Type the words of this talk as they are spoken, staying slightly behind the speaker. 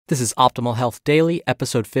This is Optimal Health Daily,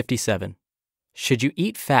 episode 57. Should you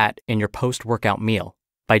eat fat in your post-workout meal?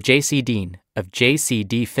 By Deen of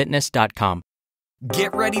JCD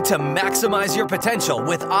Get ready to maximize your potential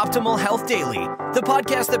with Optimal Health Daily, the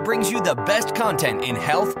podcast that brings you the best content in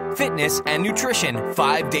health, fitness, and nutrition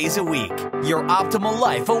 5 days a week. Your optimal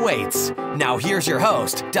life awaits. Now here's your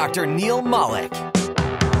host, Dr. Neil Malik.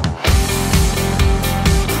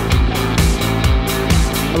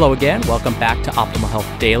 Hello again. Welcome back to Optimal Health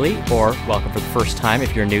Daily, or welcome for the first time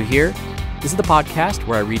if you're new here. This is the podcast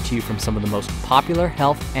where I read to you from some of the most popular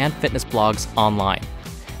health and fitness blogs online.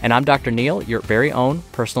 And I'm Dr. Neil, your very own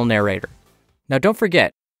personal narrator. Now, don't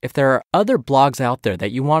forget, if there are other blogs out there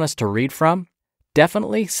that you want us to read from,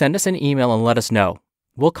 definitely send us an email and let us know.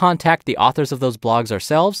 We'll contact the authors of those blogs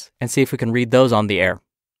ourselves and see if we can read those on the air.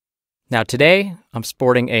 Now, today, I'm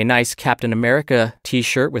sporting a nice Captain America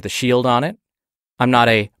t-shirt with a shield on it. I'm not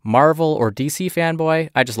a Marvel or DC fanboy.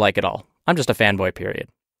 I just like it all. I'm just a fanboy, period.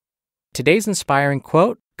 Today's inspiring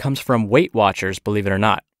quote comes from Weight Watchers, believe it or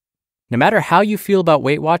not. No matter how you feel about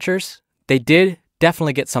Weight Watchers, they did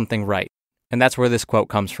definitely get something right. And that's where this quote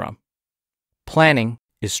comes from. Planning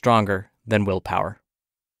is stronger than willpower.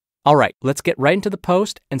 All right, let's get right into the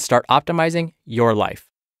post and start optimizing your life.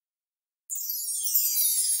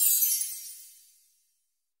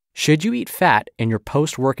 Should you eat fat in your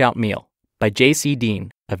post-workout meal? By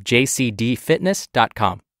Deen of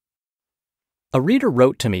JCDFitness.com. A reader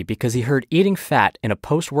wrote to me because he heard eating fat in a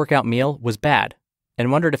post-workout meal was bad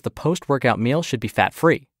and wondered if the post-workout meal should be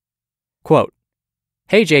fat-free. Quote,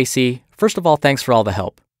 "Hey JC, first of all, thanks for all the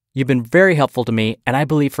help. You've been very helpful to me, and I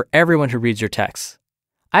believe for everyone who reads your texts.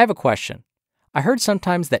 I have a question. I heard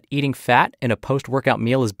sometimes that eating fat in a post-workout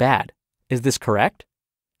meal is bad. Is this correct?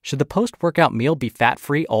 Should the post-workout meal be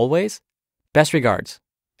fat-free always? Best regards."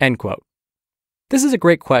 End quote. This is a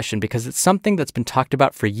great question because it's something that's been talked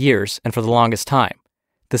about for years and for the longest time.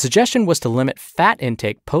 The suggestion was to limit fat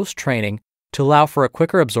intake post-training to allow for a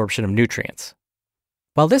quicker absorption of nutrients.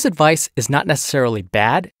 While this advice is not necessarily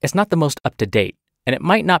bad, it's not the most up-to-date, and it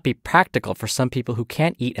might not be practical for some people who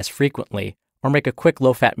can't eat as frequently or make a quick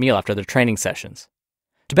low-fat meal after their training sessions.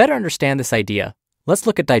 To better understand this idea, let's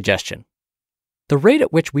look at digestion. The rate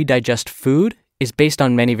at which we digest food is based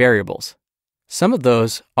on many variables. Some of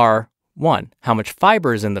those are 1. How much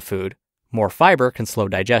fiber is in the food? More fiber can slow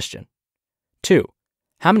digestion. 2.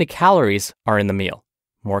 How many calories are in the meal?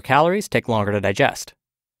 More calories take longer to digest.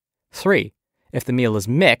 3. If the meal is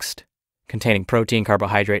mixed, containing protein,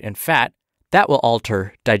 carbohydrate, and fat, that will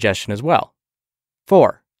alter digestion as well.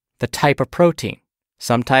 4. The type of protein.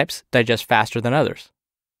 Some types digest faster than others.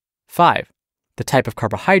 5. The type of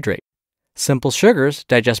carbohydrate. Simple sugars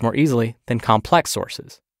digest more easily than complex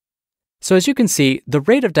sources. So as you can see, the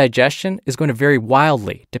rate of digestion is going to vary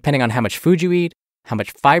wildly depending on how much food you eat, how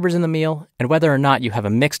much fiber is in the meal, and whether or not you have a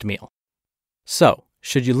mixed meal. So,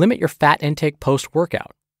 should you limit your fat intake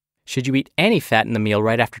post-workout? Should you eat any fat in the meal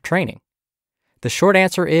right after training? The short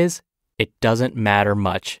answer is, it doesn't matter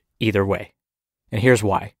much either way. And here's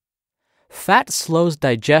why. Fat slows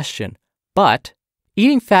digestion, but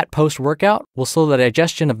eating fat post-workout will slow the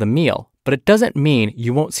digestion of the meal, but it doesn't mean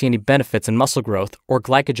you won't see any benefits in muscle growth or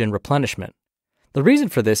glycogen replenishment. The reason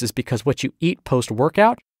for this is because what you eat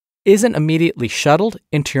post-workout isn't immediately shuttled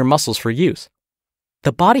into your muscles for use.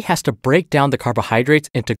 The body has to break down the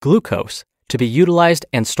carbohydrates into glucose to be utilized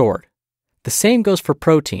and stored. The same goes for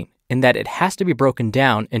protein in that it has to be broken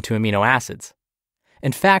down into amino acids.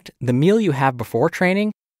 In fact, the meal you have before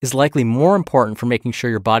training is likely more important for making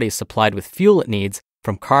sure your body is supplied with fuel it needs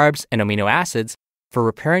from carbs and amino acids for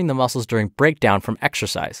repairing the muscles during breakdown from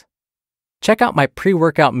exercise. Check out my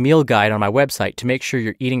pre-workout meal guide on my website to make sure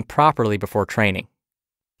you're eating properly before training.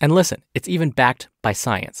 And listen, it's even backed by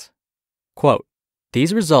science. Quote,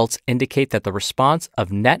 "These results indicate that the response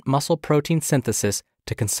of net muscle protein synthesis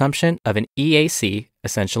to consumption of an EAC,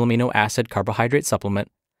 essential amino acid carbohydrate supplement,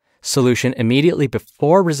 solution immediately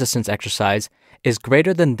before resistance exercise is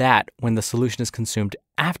greater than that when the solution is consumed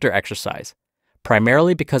after exercise,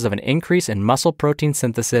 primarily because of an increase in muscle protein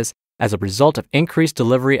synthesis as a result of increased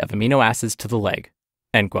delivery of amino acids to the leg."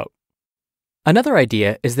 End quote. Another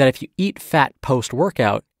idea is that if you eat fat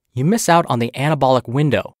post-workout, you miss out on the anabolic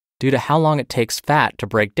window due to how long it takes fat to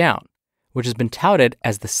break down, which has been touted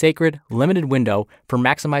as the sacred, limited window for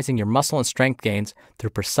maximizing your muscle and strength gains through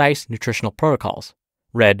precise nutritional protocols.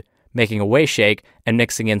 Read, making a whey shake and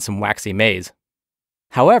mixing in some waxy maize.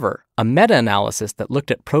 However, a meta-analysis that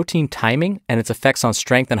looked at protein timing and its effects on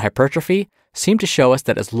strength and hypertrophy seemed to show us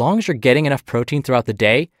that as long as you're getting enough protein throughout the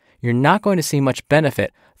day, you're not going to see much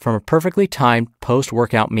benefit from a perfectly timed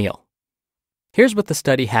post-workout meal. Here's what the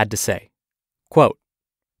study had to say. Quote,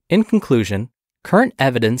 In conclusion, current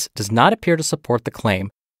evidence does not appear to support the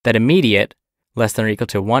claim that immediate, less than or equal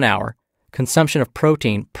to 1 hour, consumption of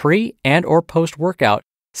protein pre- and or post-workout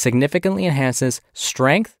significantly enhances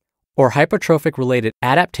strength or hypertrophic-related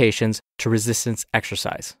adaptations to resistance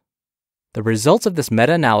exercise. The results of this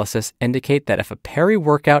meta-analysis indicate that if a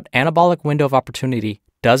peri-workout anabolic window of opportunity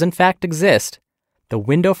does in fact exist, the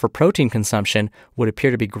window for protein consumption would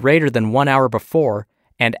appear to be greater than 1 hour before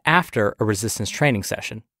and after a resistance training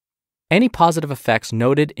session. Any positive effects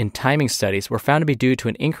noted in timing studies were found to be due to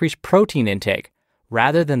an increased protein intake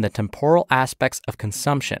rather than the temporal aspects of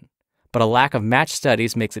consumption, but a lack of matched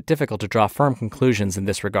studies makes it difficult to draw firm conclusions in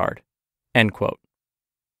this regard." End quote.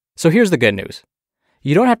 So here's the good news.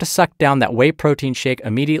 You don't have to suck down that whey protein shake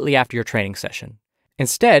immediately after your training session.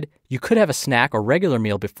 Instead, you could have a snack or regular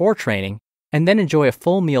meal before training and then enjoy a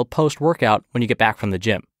full meal post-workout when you get back from the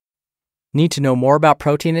gym. Need to know more about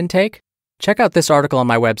protein intake? Check out this article on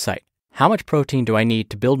my website, How Much Protein Do I Need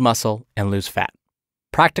to Build Muscle and Lose Fat?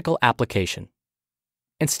 Practical application.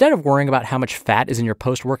 Instead of worrying about how much fat is in your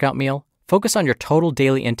post-workout meal, focus on your total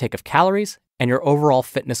daily intake of calories and your overall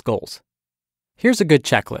fitness goals. Here's a good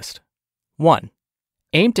checklist. 1.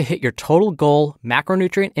 Aim to hit your total goal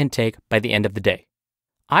macronutrient intake by the end of the day.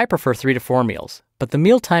 I prefer 3 to 4 meals, but the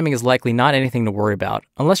meal timing is likely not anything to worry about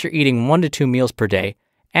unless you're eating 1 to 2 meals per day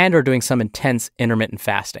and are doing some intense intermittent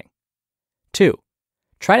fasting. 2.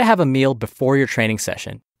 Try to have a meal before your training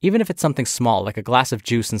session, even if it's something small like a glass of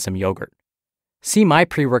juice and some yogurt. See my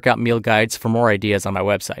pre-workout meal guides for more ideas on my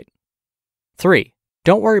website. 3.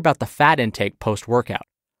 Don't worry about the fat intake post-workout.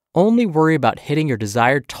 Only worry about hitting your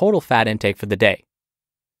desired total fat intake for the day.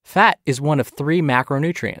 Fat is one of 3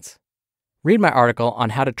 macronutrients. Read my article on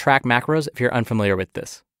how to track macros if you're unfamiliar with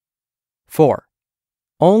this. 4.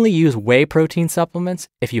 Only use whey protein supplements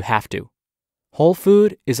if you have to. Whole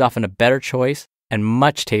food is often a better choice and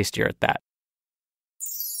much tastier at that.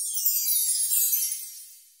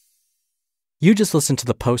 You just listened to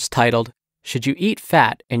the post titled, "Should You Eat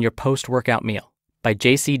Fat in Your Post-Workout Meal?" by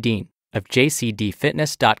JC Deen of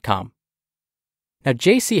JCDFitness.com. Now,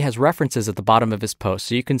 JC has references at the bottom of his post,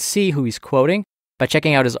 so you can see who he's quoting by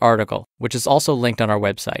checking out his article, which is also linked on our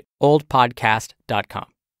website, oldpodcast.com.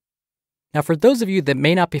 Now, for those of you that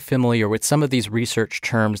may not be familiar with some of these research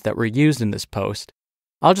terms that were used in this post,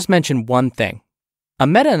 I'll just mention one thing. A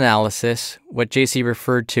meta-analysis, what JC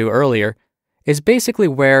referred to earlier, is basically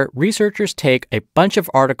where researchers take a bunch of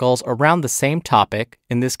articles around the same topic,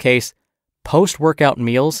 in this case, post-workout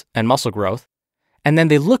meals and muscle growth, and then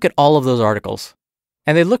they look at all of those articles.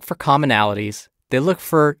 And they look for commonalities, they look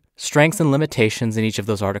for strengths and limitations in each of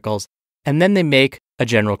those articles, and then they make a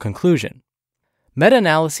general conclusion.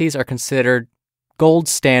 Meta-analyses are considered gold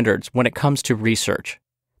standards when it comes to research,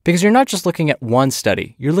 because you're not just looking at one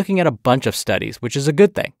study, you're looking at a bunch of studies, which is a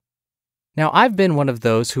good thing. Now, I've been one of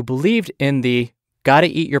those who believed in the gotta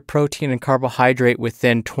eat your protein and carbohydrate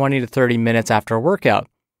within 20 to 30 minutes after a workout,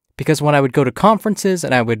 because when I would go to conferences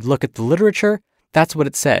and I would look at the literature, that's what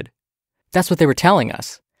it said. That's what they were telling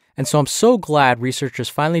us. And so I'm so glad researchers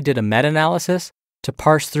finally did a meta-analysis to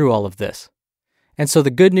parse through all of this. And so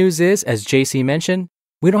the good news is, as JC mentioned,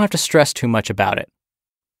 we don't have to stress too much about it.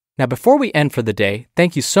 Now, before we end for the day,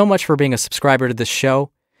 thank you so much for being a subscriber to this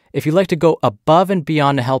show. If you'd like to go above and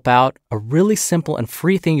beyond to help out, a really simple and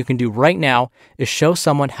free thing you can do right now is show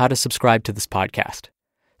someone how to subscribe to this podcast.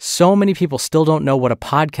 So many people still don't know what a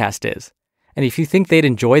podcast is. And if you think they'd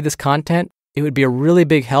enjoy this content, it would be a really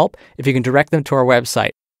big help if you can direct them to our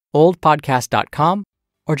website, oldpodcast.com,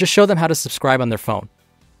 or just show them how to subscribe on their phone.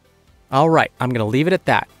 All right, I'm going to leave it at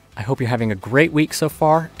that. I hope you're having a great week so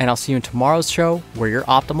far, and I'll see you in tomorrow's show where your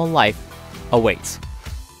optimal life awaits.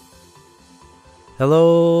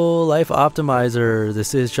 Hello, Life Optimizer.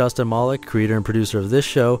 This is Justin Malik, creator and producer of this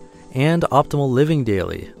show and Optimal Living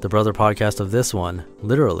Daily, the brother podcast of this one.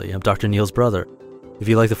 Literally, I'm Dr. Neil's brother. If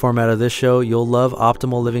you like the format of this show, you'll love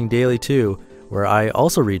Optimal Living Daily too, where I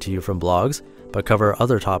also read to you from blogs, but cover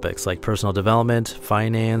other topics like personal development,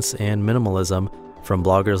 finance, and minimalism from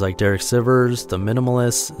bloggers like Derek Sivers, The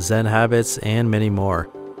Minimalists, Zen Habits, and many more.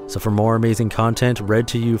 So for more amazing content read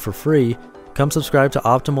to you for free, come subscribe to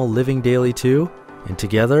Optimal Living Daily too, and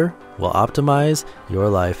together we'll optimize your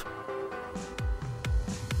life.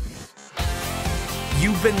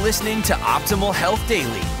 You've been listening to Optimal Health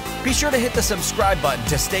Daily. Be sure to hit the subscribe button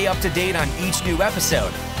to stay up to date on each new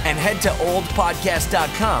episode, and head to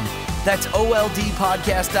oldpodcast.com. That's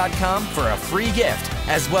oldpodcast.com for a free gift,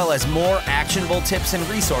 as well as more actionable tips and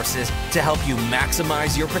resources to help you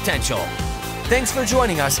maximize your potential. Thanks for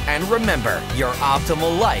joining us, and remember, your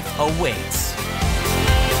optimal life awaits.